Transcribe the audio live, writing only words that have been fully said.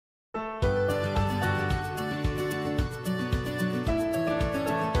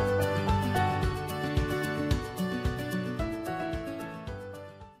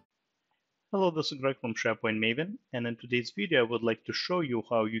Hello, this is Greg from SharePoint Maven, and in today's video, I would like to show you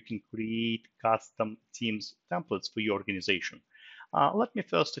how you can create custom Teams templates for your organization. Let me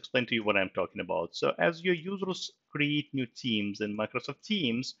first explain to you what I'm talking about. So as your users create new teams in Microsoft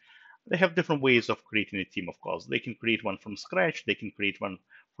Teams, they have different ways of creating a team, of course. They can create one from scratch. They can create one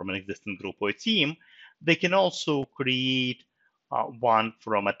from an existing group or a team. They can also create one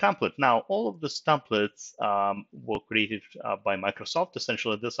from a template. Now, all of these templates were created by Microsoft.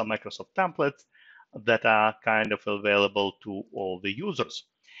 Essentially, these are Microsoft templates that are kind of available to all the users.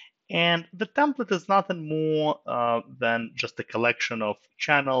 And the template is nothing more than just a collection of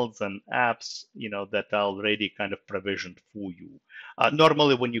channels and apps, that are already kind of provisioned for you.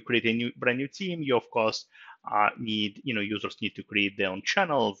 Normally, when you create a brand new team, you of course users need to create their own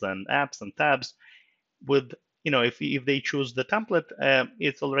channels and apps and tabs. With if they choose the template,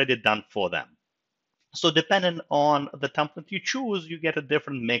 it's already done for them. So depending on the template you choose, you get a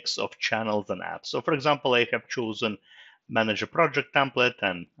different mix of channels and apps. So for example, I have chosen manage a project template,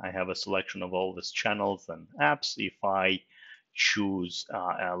 and I have a selection of all these channels and apps. If I choose,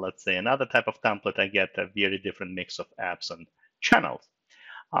 let's say, another type of template, I get a very different mix of apps and channels.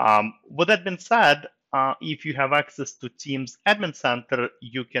 With that being said, if you have access to Teams Admin Center,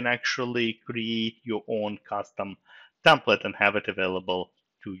 you can actually create your own custom template and have it available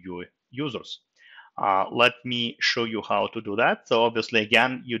to your users. Let me show you how to do that. So obviously,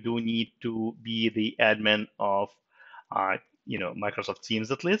 again, you do need to be the admin of Microsoft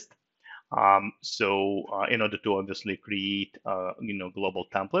Teams at least. In order to obviously create global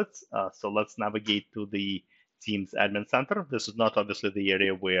templates, so let's navigate to the Teams Admin Center. This is not obviously the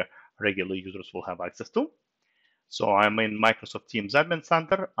area where regular users will have access to. So I'm in Microsoft Teams Admin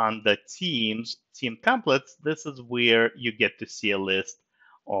Center. Under Teams Team Templates, this is where you get to see a list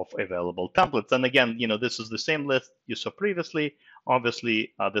of available templates. And again, this is the same list you saw previously.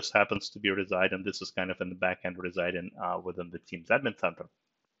 Obviously, this happens to be reside, and this is kind of in the backend residing within the Teams Admin Center.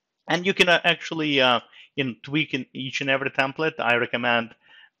 And you can actually tweak in each and every template. I recommend,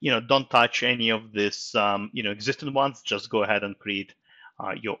 don't touch any of this, existing ones. Just go ahead and create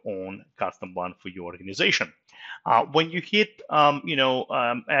your own custom one for your organization. When you hit, add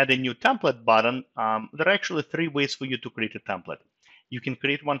a new template button, there are actually three ways for you to create a template. You can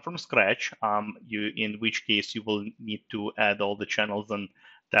create one from scratch, in which case you will need to add all the channels and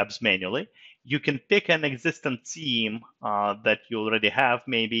tabs manually. You can pick an existing team that you already have,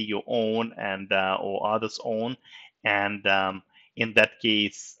 maybe your own and or others' own, and in that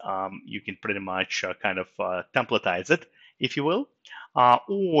case, you can pretty much kind of templatize it, if you will,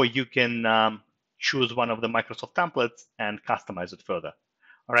 or you can choose one of the Microsoft templates and customize it further.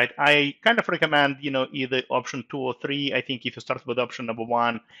 All right, I kind of recommend, either option 2 or 3. I think if you start with option number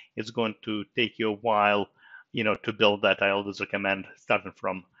 1, it's going to take you a while, to build that. I always recommend starting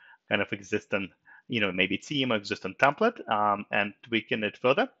from kind of existing, maybe team or existing template, and tweaking it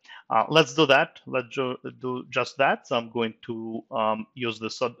further. Let's do that. Let's do just that. So I'm going to use the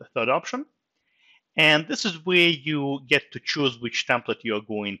third option. And this is where you get to choose which template you're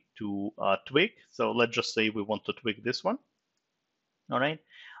going to tweak. So let's just say we want to tweak this one. All right.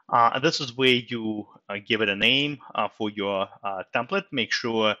 And this is where you give it a name for your template. Make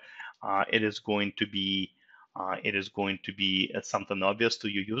sure it is going to be something obvious to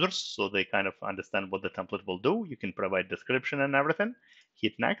your users, so they kind of understand what the template will do. You can provide description and everything.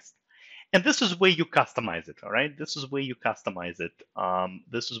 Hit next. And this is where you customize it, all right? This is where you customize it.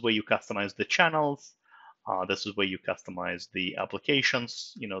 This is where you customize the channels. This is where you customize the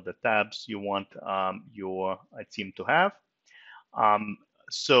applications, the tabs you want your team to have.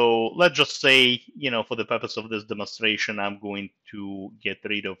 So let's just say, for the purpose of this demonstration, I'm going to get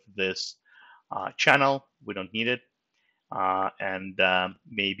rid of this channel. We don't need it. And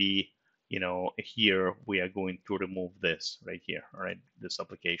maybe, here we are going to remove this right here, all right, this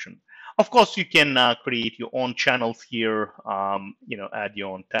application. Of course, you can create your own channels here, add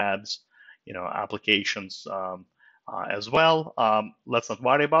your own tabs, applications as well. Let's not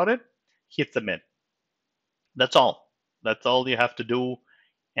worry about it. Hit submit. That's all. That's all you have to do.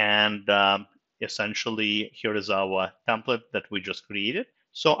 And essentially, here is our template that we just created.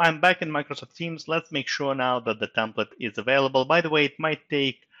 So I'm back in Microsoft Teams. Let's make sure now that the template is available. By the way, it might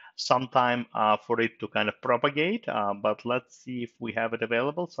take some time for it to kind of propagate, but let's see if we have it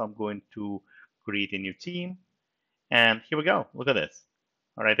available. So I'm going to create a new team. And here we go. Look at this.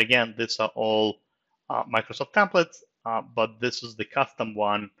 All right, again, these are all Microsoft templates, but this is the custom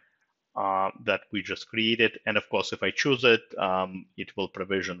one that we just created. And of course, if I choose it, it will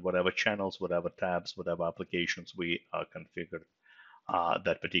provision whatever channels, whatever tabs, whatever applications we configured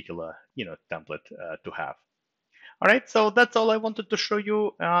that particular template to have. All right, so that's all I wanted to show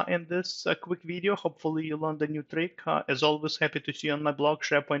you in this quick video. Hopefully you learned a new trick. As always, happy to see you on my blog,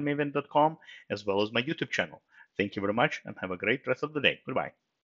 SharePointMaven.com, as well as my YouTube channel. Thank you very much and have a great rest of the day. Goodbye.